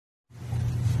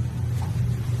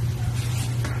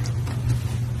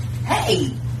Hey!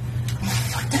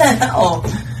 What the hell?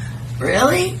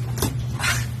 Really?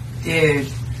 Dude,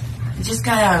 you just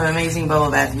got out of an amazing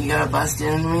bubble bath and you gotta bust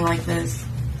into me like this?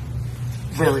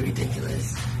 Really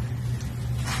ridiculous.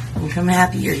 I'm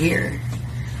happy you're here.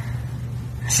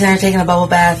 Sitting there taking a bubble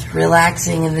bath,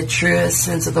 relaxing in the truest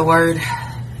sense of the word.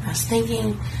 I was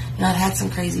thinking, I've had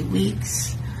some crazy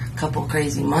weeks, a couple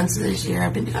crazy months of this year.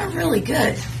 I've been doing really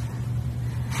good.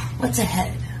 What's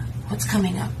ahead? What's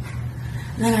coming up?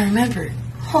 And then I remembered,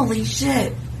 holy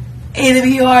shit,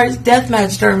 AWR's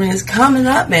deathmatch tournament is coming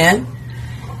up, man.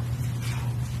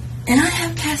 And I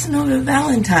have Casanova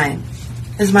Valentine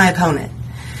as my opponent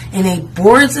in a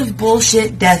boards of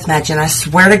bullshit deathmatch. And I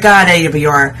swear to God,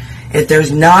 AWR, if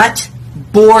there's not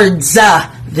boards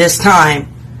this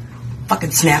time,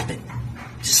 fucking snap it.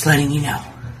 Just letting you know.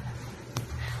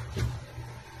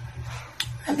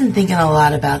 I've been thinking a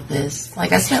lot about this.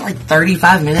 Like, I spent like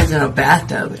 35 minutes in a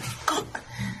bathtub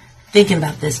thinking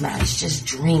about this match, just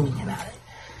dreaming about it.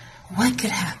 What could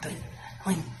happen?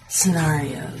 Like,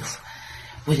 scenarios.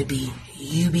 Would it be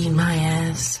you beating my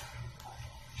ass?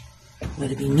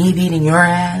 Would it be me beating your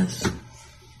ass?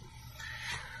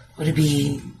 Would it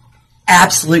be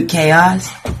absolute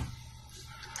chaos?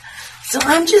 So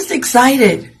I'm just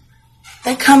excited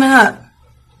that coming up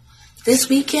this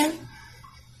weekend,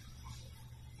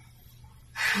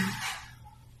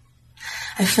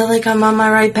 I feel like I'm on my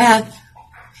right path.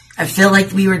 I feel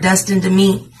like we were destined to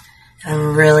meet. And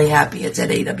I'm really happy it's at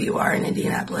AWR in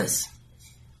Indianapolis.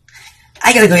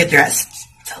 I gotta go get dressed.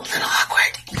 It's a little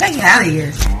awkward. You gotta get out of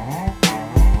here.